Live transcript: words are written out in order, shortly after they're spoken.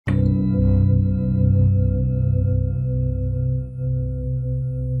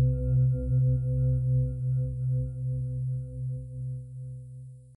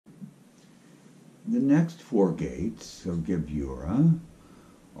next four gates of Gebura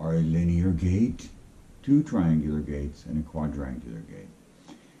are a linear gate, two triangular gates, and a quadrangular gate.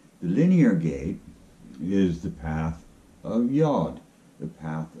 The linear gate is the path of Yod, the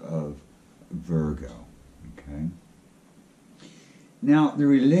path of Virgo. Okay. Now, the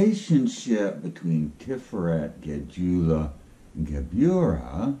relationship between Tiferet, Gedula, and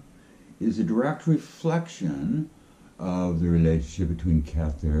Gebura is a direct reflection of the relationship between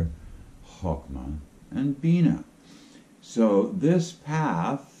Kether, Chokmah, and Bina. So this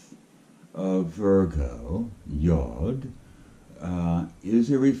path of Virgo, Yod,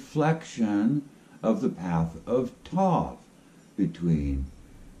 is a reflection of the path of Tav between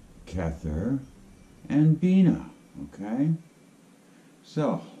Kether and Bina. Okay?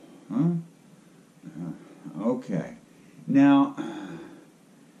 So, okay. Now,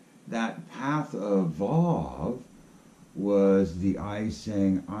 that path of Vav was the I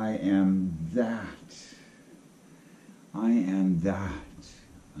saying, I am that. I am that.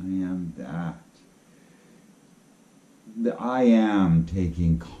 I am that. The I am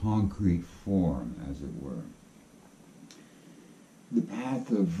taking concrete form, as it were. The path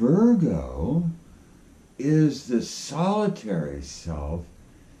of Virgo is the solitary self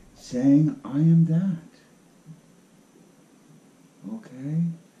saying, I am that. Okay?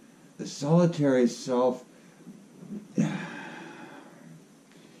 The solitary self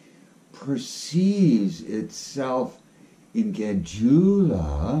perceives itself in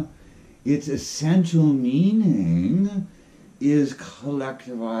Gedula. Its essential meaning is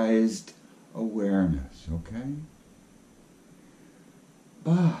collectivized awareness, okay?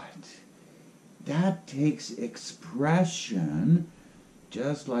 But that takes expression,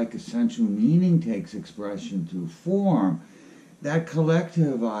 just like essential meaning takes expression through form. That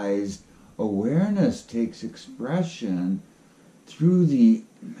collectivized awareness takes expression through the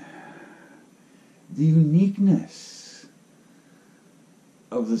uniqueness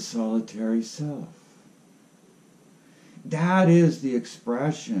of the solitary self. That is the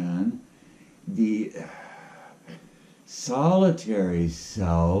expression, the solitary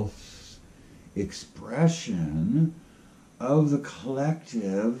self's expression of the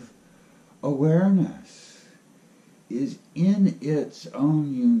collective awareness is in its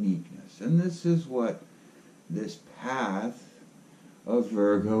own uniqueness. And this is what this path of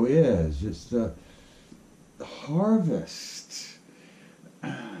Virgo is. It's the harvest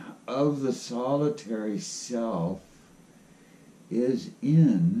of the solitary self is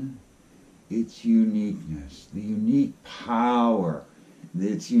in its uniqueness, the unique power,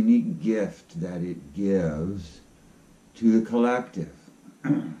 its unique gift that it gives to the collective.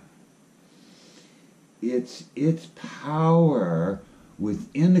 Its power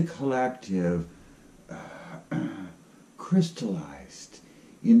within the collective crystallized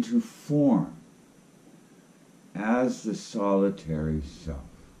into form as the solitary self.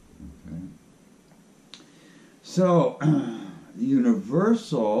 Okay? So, the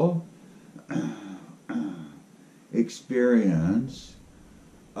universal experience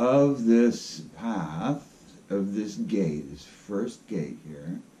of this path, of this gate, this first gate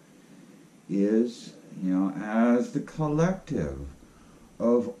here, is, as the collective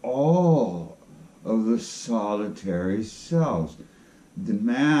of all of the solitary selves. The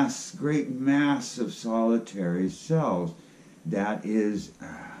mass, great mass of solitary selves that is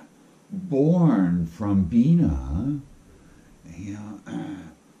born from Bina,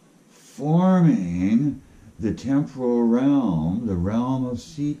 forming the temporal realm, the realm of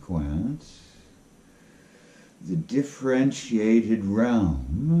sequence, the differentiated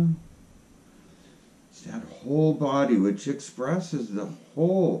realm. It's that whole body which expresses the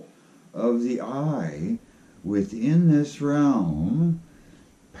whole of the I within this realm,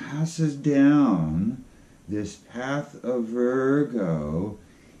 passes down this path of Virgo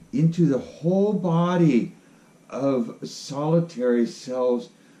into the whole body of solitary selves,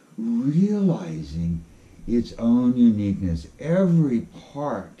 realizing its own uniqueness. Every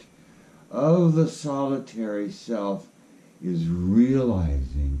part of the solitary self is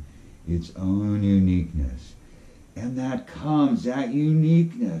realizing its own uniqueness. And that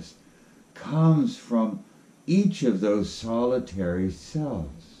uniqueness comes from each of those solitary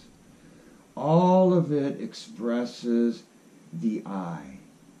selves. All of it expresses the I.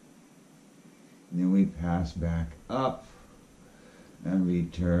 And then we pass back up and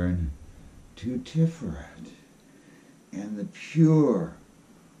return to Tiferet and the pure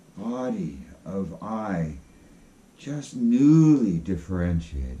body of I, just newly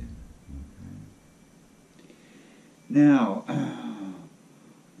differentiated. Okay. Now,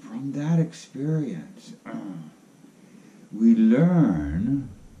 from that experience, we learn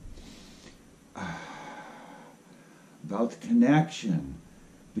about the connection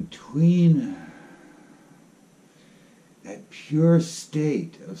between that pure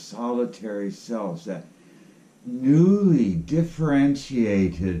state of solitary selves, that newly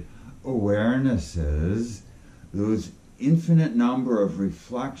differentiated awarenesses, those infinite number of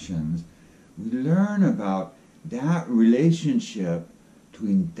reflections. We learn about that relationship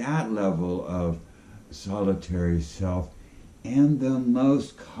between that level of solitary self and the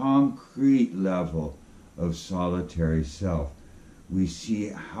most concrete level of solitary self. We see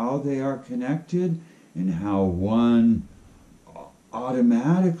how they are connected and how one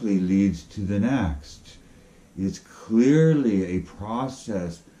automatically leads to the next. It's clearly a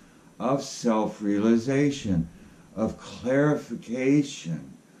process of self-realization, of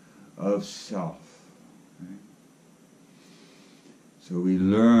clarification of self. Right? So we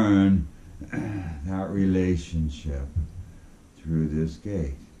learn that relationship through this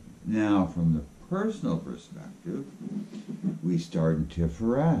gate. Now, from the personal perspective, we start in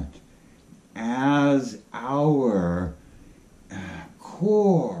Tiferet as our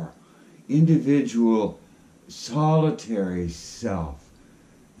core individual solitary self,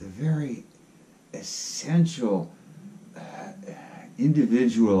 the very essential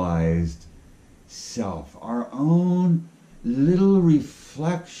individualized self, our own little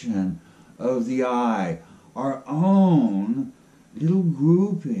reflection of the I, our own little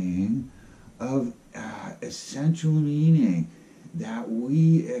grouping of essential meaning that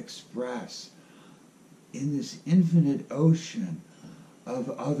we express in this infinite ocean of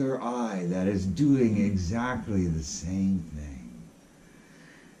other I that is doing exactly the same thing.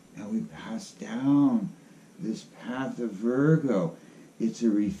 And we pass down this path of Virgo. It's a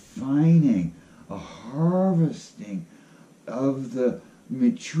refining, a harvesting of the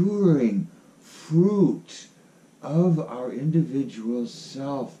maturing fruit of our individual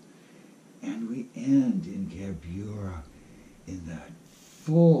self. And we end in Gebura, in that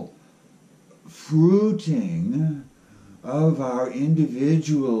full fruiting of our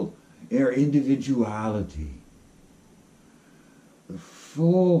individuality, the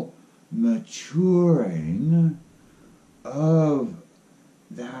full maturing of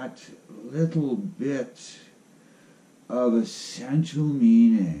that little bit of essential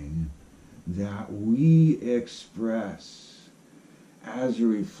meaning that we express as a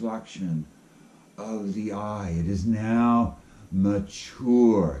reflection of the I. It is now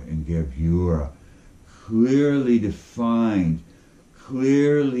mature in Gebura, clearly defined,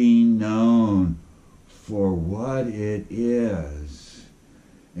 clearly known for what it is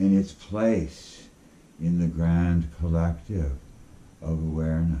and its place in the grand collective of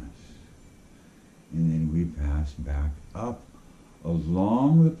awareness. And then we pass back up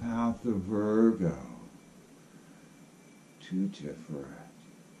along the path of Virgo to Tiferet.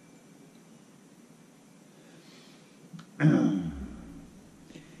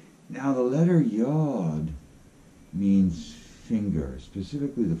 Now the letter Yod means finger,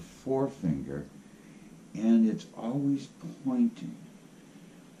 specifically the forefinger, and it's always pointing.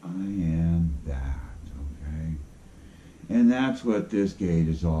 I am that, okay? And that's what this gate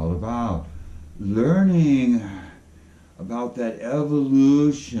is all about. Learning about that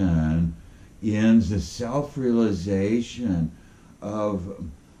evolution in the self-realization of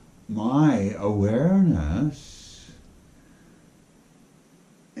my awareness,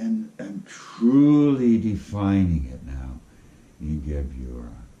 and truly defining it now in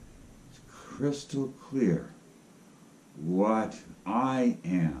Gebura. It's crystal clear what I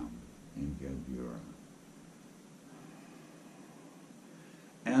am in Gebura.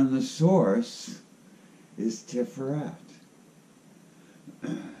 And the source is Tiferet.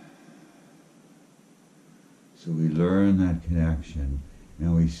 So we learn that connection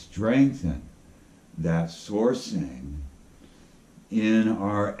and we strengthen that sourcing in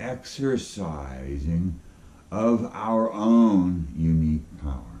our exercising of our own unique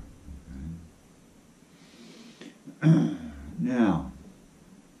power. Okay? Now,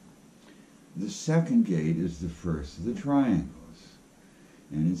 the second gate is the first of the triangles.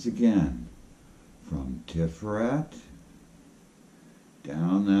 And it's again from Tiferet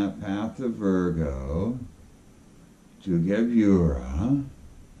down that path of Virgo to Gebura,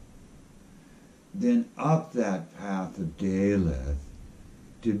 then up that path of Daleth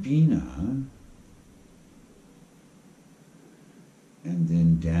to Bina, and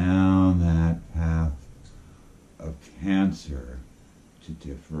then down that path of Cancer to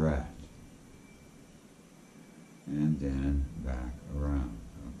Tiferet, and then back around,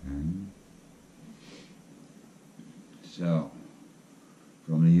 okay? So,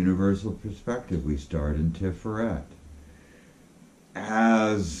 from the universal perspective, we start in Tiferet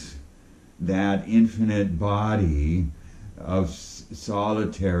as that infinite body of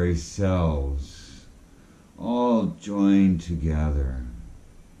solitary selves, all joined together.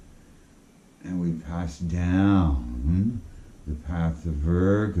 And we pass down the path of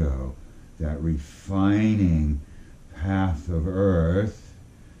Virgo, that refining path of Earth,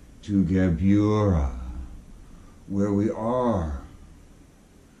 to Gebura, where we are.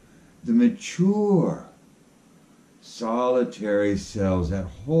 The mature solitary cells, that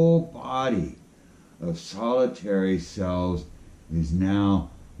whole body of solitary cells is now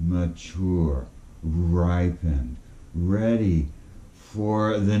mature, ripened, ready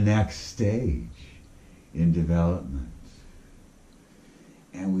for the next stage in development.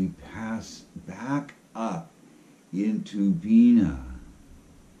 And we pass back up into Bina,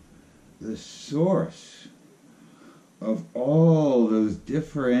 the source of all those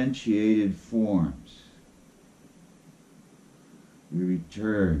differentiated forms. We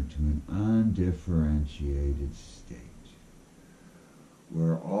return to an undifferentiated state,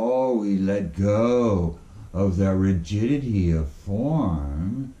 where all we let go of the rigidity of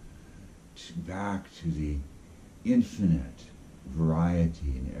form back to the infinite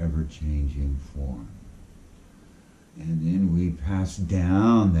variety and ever-changing form. And then we pass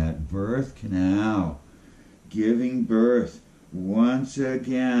down that birth canal, giving birth once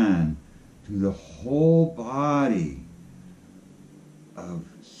again to the whole body of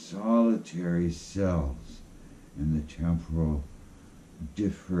solitary cells in the temporal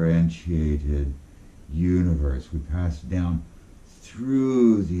differentiated universe. We pass down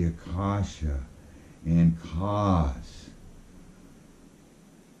through the Akasha and cause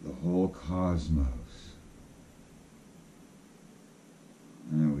the whole cosmos.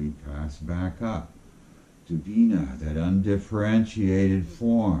 And then we pass back up to Bina, that undifferentiated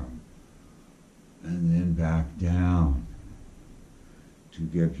form, and then back down to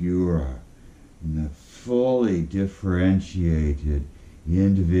Gebura, in the fully differentiated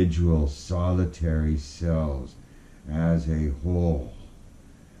individual solitary cells as a whole.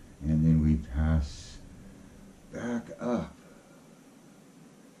 And then we pass back up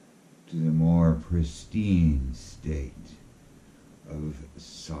to the more pristine state of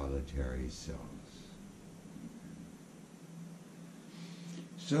solitary cells.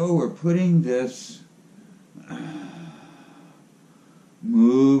 So we're putting this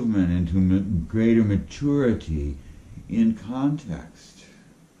movement into greater maturity in context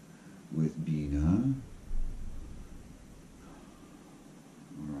with Bina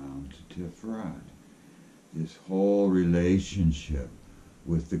around Tiferet. This whole relationship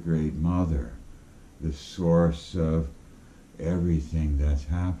with the Great Mother, the source of everything that's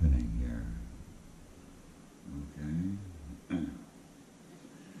happening here. Okay?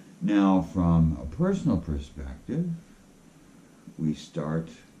 Now, from a personal perspective, we start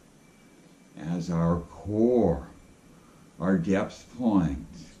as our core, our depth point,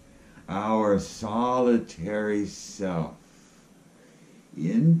 our solitary self,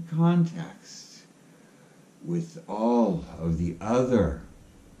 in context with all of the other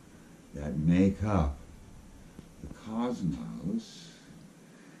that make up the cosmos,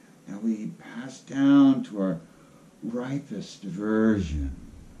 and we pass down to our ripest version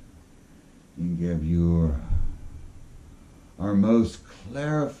in Gebura, our most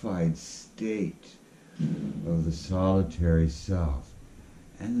clarified state of the solitary self,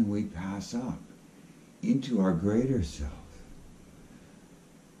 and then we pass up into our greater self,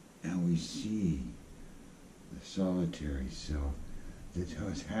 and we see the solitary self that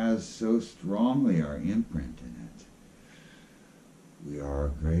has so strongly our imprint in it. We are a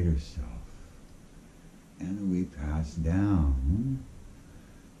greater self, and we pass down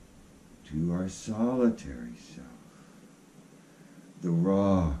to our solitary self, the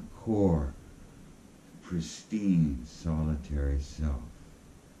raw, core, pristine solitary self.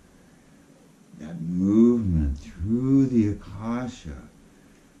 That movement through the Akasha,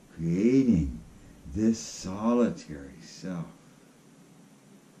 creating this solitary self.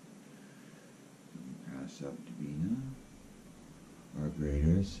 We pass up to Bina, our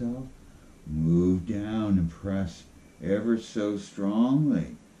greater self, move down and press ever so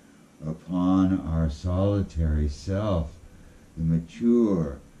strongly upon our solitary self, the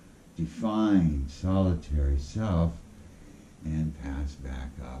mature, defined solitary self, and pass back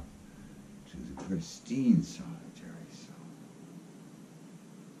up to the pristine solitary self.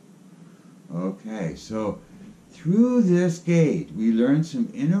 Okay, so through this gate we learn some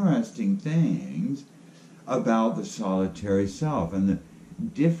interesting things about the solitary self and the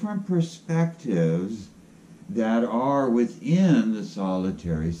different perspectives that are within the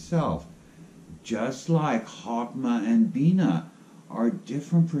solitary self. Just like Chokmah and Bina are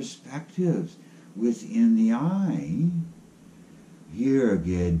different perspectives within the I, Here,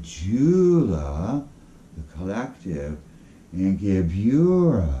 Gedula, the collective, and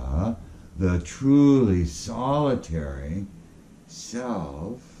Gebura, the truly solitary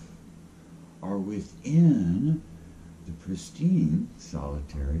self, are within the pristine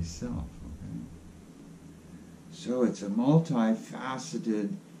solitary self. Okay? So it's a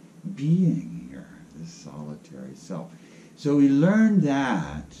multifaceted being here, this solitary self. So we learn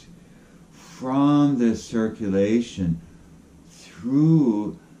that from this circulation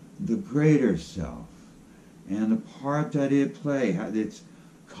through the greater self and the part that it plays, its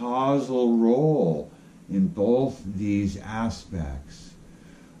causal role in both these aspects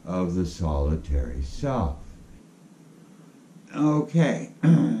of the solitary self. Okay,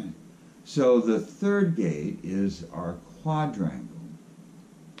 so the third gate is our quadrangle.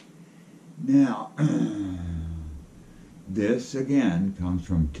 Now, this again comes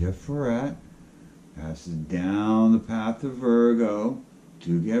from Tiferet, passes down the path of Virgo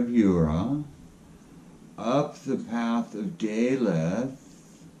to Gebura, up the path of Daleth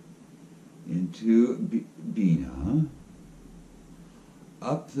into Bina,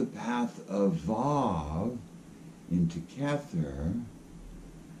 up the path of Vav into Kether,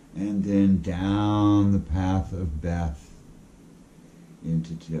 and then down the path of Beth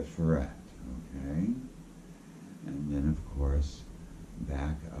into Tiferet, okay? And then, of course,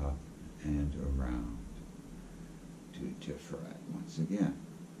 back up and around to Tiferet once again.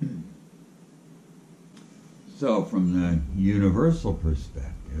 So, from the universal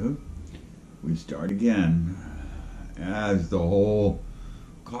perspective, we start again as the whole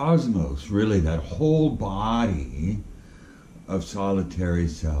cosmos, really that whole body of solitary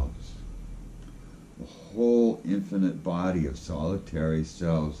selves. The whole infinite body of solitary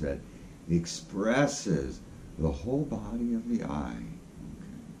selves that expresses the whole body of the I.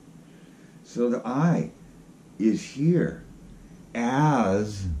 Okay. So the I is here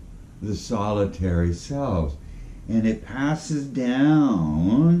as the solitary selves, and it passes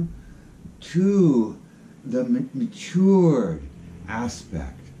down to the matured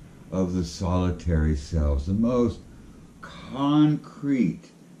aspect of the solitary selves, the most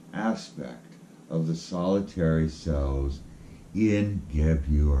concrete aspect of the solitary selves in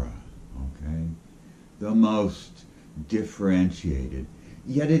Gebura, okay? The most differentiated.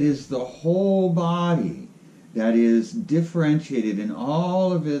 Yet it is the whole body that is differentiated in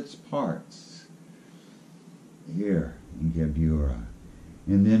all of its parts here in Gebura.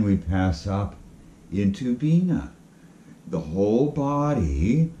 And then we pass up into Bina. The whole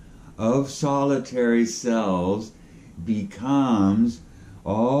body of solitary selves becomes the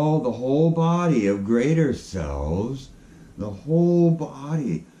whole body of greater selves, the whole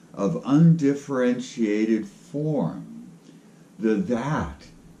body of undifferentiated form, the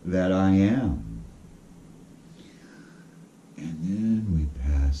that I am. And then we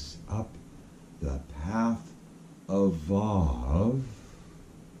pass up the path of Vav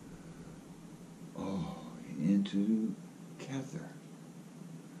into Kether,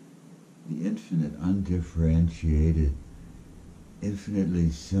 the infinite, undifferentiated,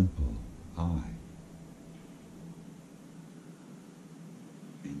 infinitely simple I.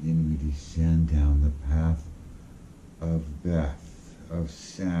 And then we descend down the path of Beth, of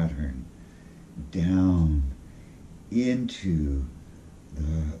Saturn, down into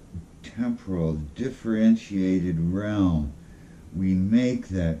the temporal, differentiated realm. We make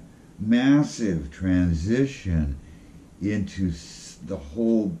that massive transition into the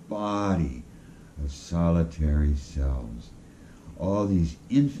whole body of solitary selves. All these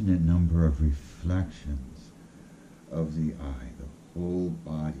infinite number of reflections of the I, the whole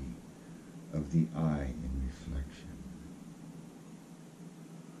body of the I in reflection.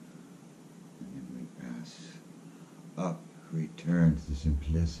 And then we pass up, return to the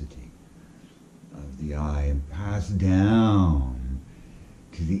simplicity of the I, and pass down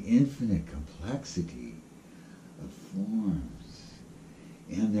to the infinite complexity of forms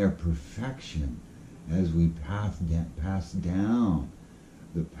and their perfection as we pass down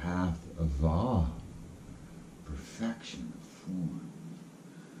the path of Vav, perfection of form.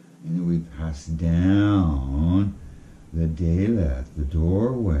 And then we pass down the Daleth, the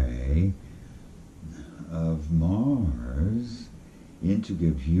doorway of Mars, into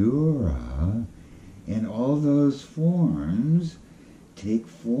Gebura, and all those forms take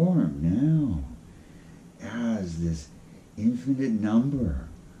form now as this infinite number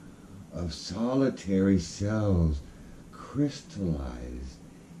of solitary cells crystallized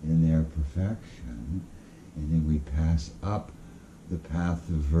in their perfection. And then we pass up the path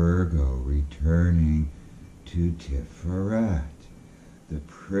of Virgo, returning to Tiferet, the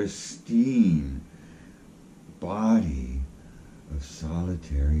pristine body of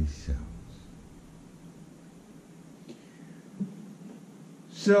solitary cells.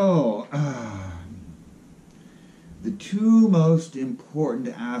 So, the two most important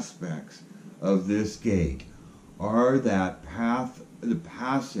aspects of this gate are that path, the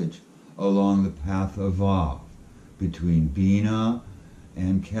passage along the path of Vav between Bina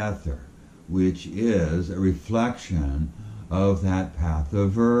and Kether, which is a reflection of that path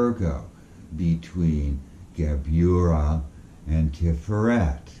of Virgo between Gebura and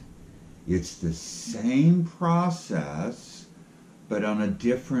Tiferet. It's the same process, but on a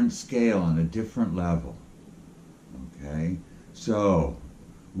different scale, on a different level. Okay? So,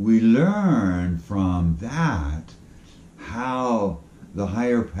 we learn from that how the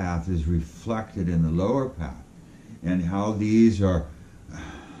higher path is reflected in the lower path, and how these are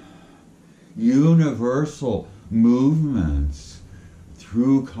universal movements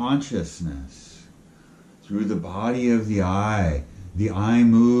through consciousness, through the body of the eye. The eye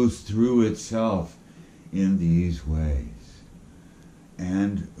moves through itself in these ways.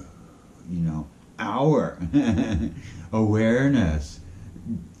 And, our awareness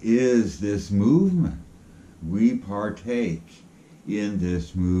is this movement. We partake in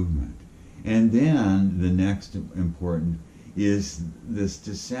this movement. And then the next important is this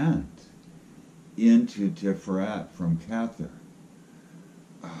descent into Tiferet from Kether.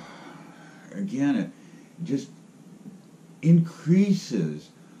 Again, it just increases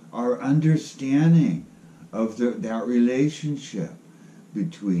our understanding of that relationship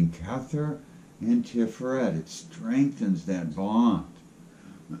between Kether and Tiferet. It strengthens that bond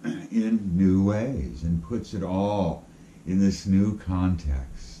in new ways and puts it all in this new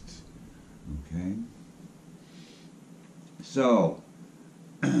context. Okay? So,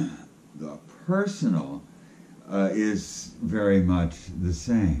 the personal is very much the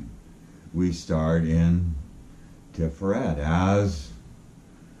same. We start in Tiferet as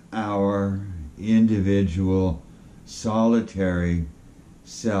our individual solitary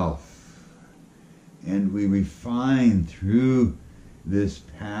self, and we refine through this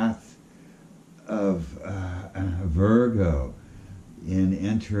path of Virgo and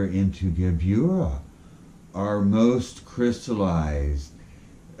enter into Gebura, our most crystallized,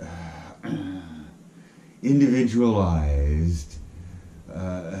 individualized,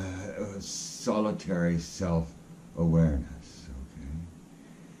 solitary self-awareness. Okay?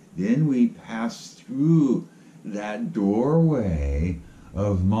 Then we pass through that doorway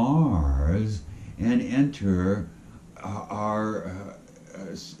of Mars and enter our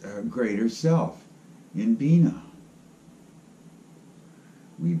greater self in Bina.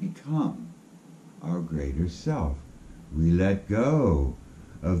 We become our greater self. We let go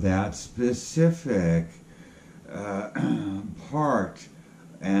of that specific part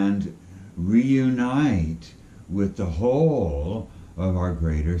and reunite with the whole of our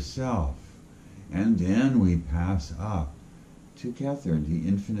greater self. And then we pass up to Kether, the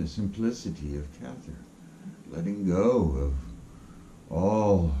infinite simplicity of Kether, letting go of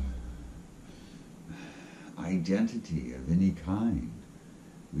all identity of any kind.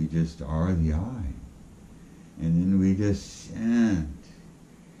 We just are the I. And then we descend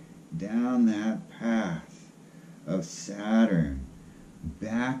down that path of Saturn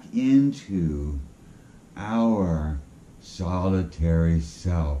back into our solitary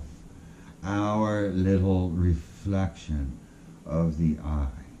self, our little reflection of the I.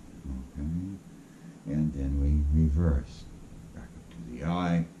 Okay? And then we reverse back up to the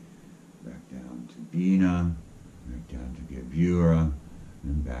I, back down to Bina, back down to Gebura,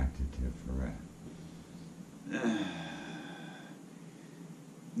 and back to Tiferet.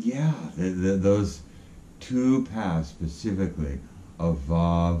 Yeah, those two paths specifically of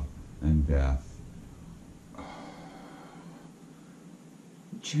Vav and Beth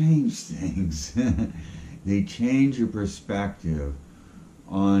change things. They change your perspective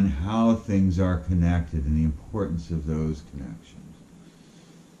on how things are connected and the importance of those connections.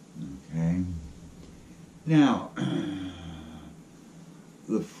 Okay? Now,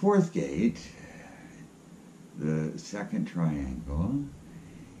 the fourth gate, the second triangle,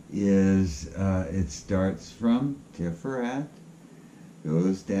 is it starts from Tiferet,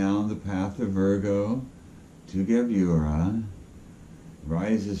 goes down the path of Virgo to Gebura,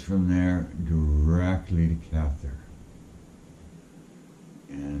 rises from there directly to Kether,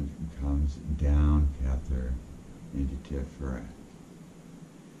 and comes down Kether into Tiferet,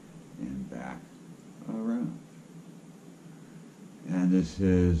 and back around. And this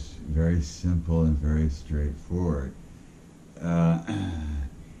is very simple and very straightforward.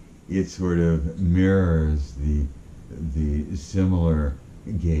 It sort of mirrors the similar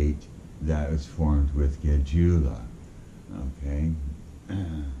gate that was formed with Gedula, Okay?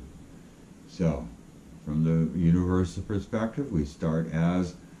 So, from the universal perspective, we start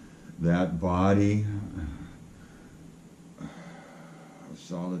as that body of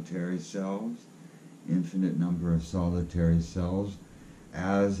solitary cells, infinite number of solitary cells.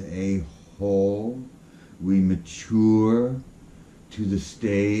 As a whole, we mature to the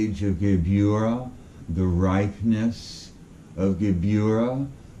stage of Gebura, the ripeness of Gebura,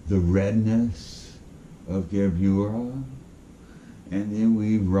 the redness of Gebura, and then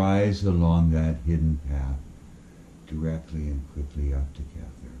we rise along that hidden path directly and quickly up together.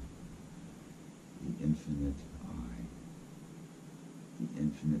 The infinite I, the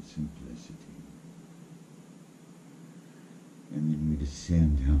infinite simplicity. And then we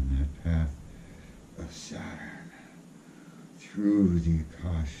descend down that path of Saturn through the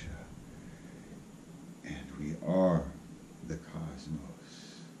Akasha, and we are the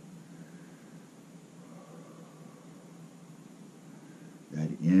cosmos. That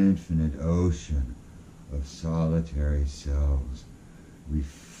infinite ocean of solitary cells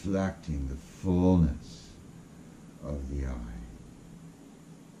reflecting the fullness of the I.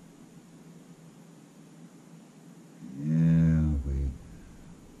 And we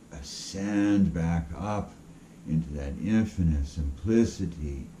ascend back up into that infinite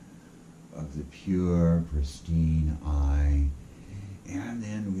simplicity of the pure, pristine I. And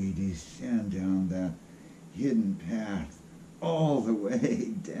then we descend down that hidden path all the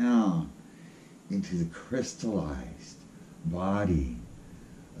way down into the crystallized body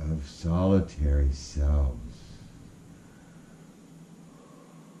of solitary cells.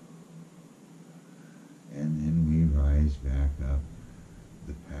 And then we rise back up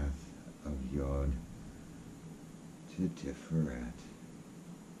the path of Yod to Tiferet,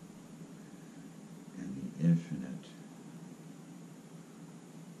 and the infinite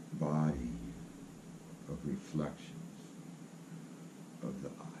body of reflections of the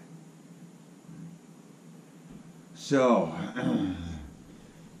I. So,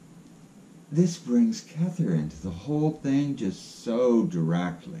 this brings Kether into the whole thing just so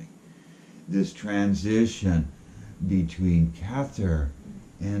directly. This transition between Kether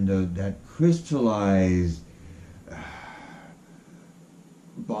and that crystallized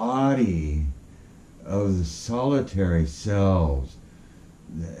body of the solitary cells.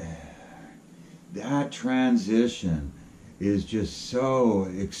 That transition is just so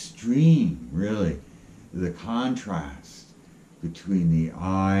extreme, really. The contrast between the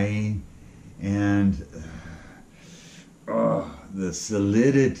I and the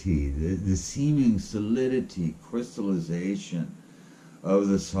solidity, the seeming solidity, crystallization of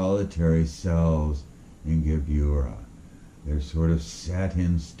the solitary cells in Gebura. They're sort of set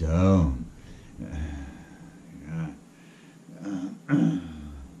in stone.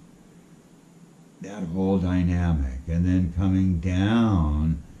 That whole dynamic, and then coming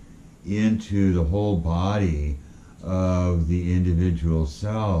down into the whole body of the individual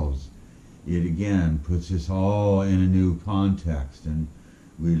cells, it again puts us all in a new context, and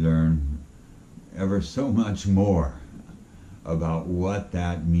we learn ever so much more about what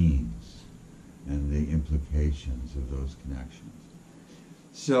that means and the implications of those connections.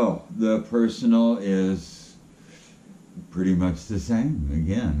 So the personal is pretty much the same.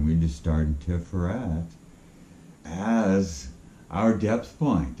 Again, we just start in Tiferet as our depth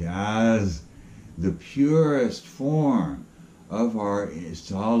point, as the purest form of our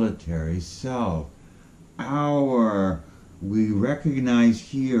solitary self. We recognize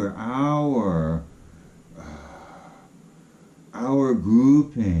here our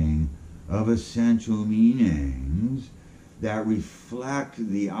grouping of essential meanings that reflect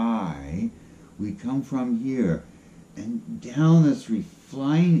the I. We come from here and down this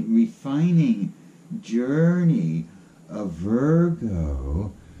refining journey of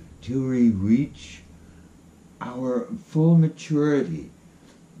Virgo till we reach our full maturity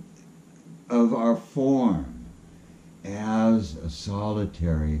of our form as a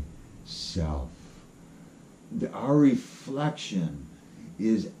solitary self. Our reflection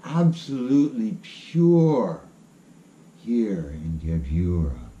is absolutely pure here in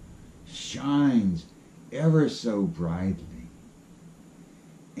Gebura, shines ever so brightly.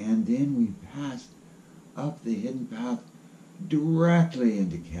 And then we pass up the hidden path directly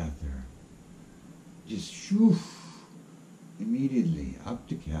into Kether. Just shoof, immediately up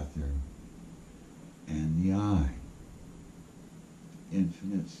to Kether and the I.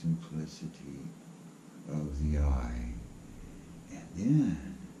 Infinite simplicity of the I. And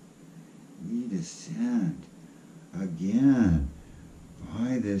then we descend again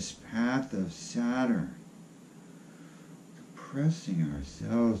by this path of Saturn, compressing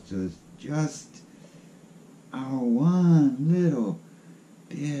ourselves to just our one little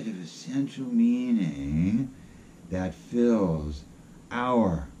bit of essential meaning that fills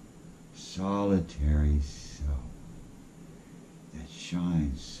our solitary self, that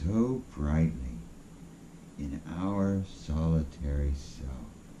shines so brightly in our solitary self,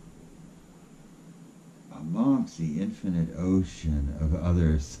 amongst the infinite ocean of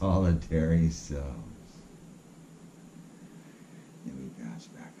other solitary selves. Then we pass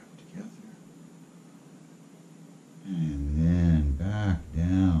back up together. And then back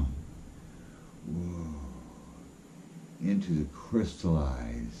down. Whoa. Into the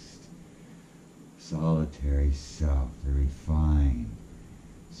crystallized solitary self, the refined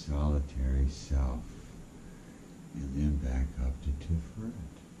solitary self. And then back up to Tiferet,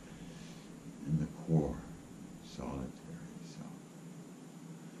 and the core solitary self.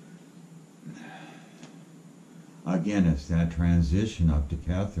 Again, it's that transition up to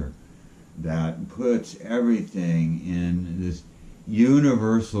Kether that puts everything in this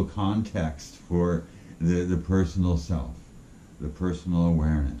universal context for the personal self, the personal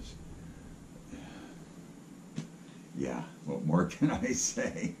awareness. Yeah, what more can I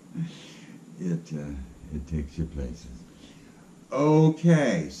say? It takes you places.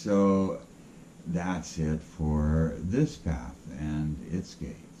 Okay, so that's it for this path and its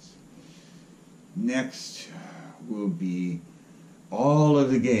gates. Next will be all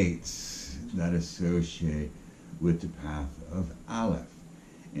of the gates that associate with the path of Aleph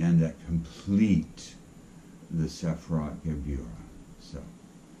and that complete the Sephirot Gebura. So,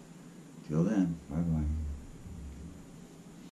 till then, bye-bye.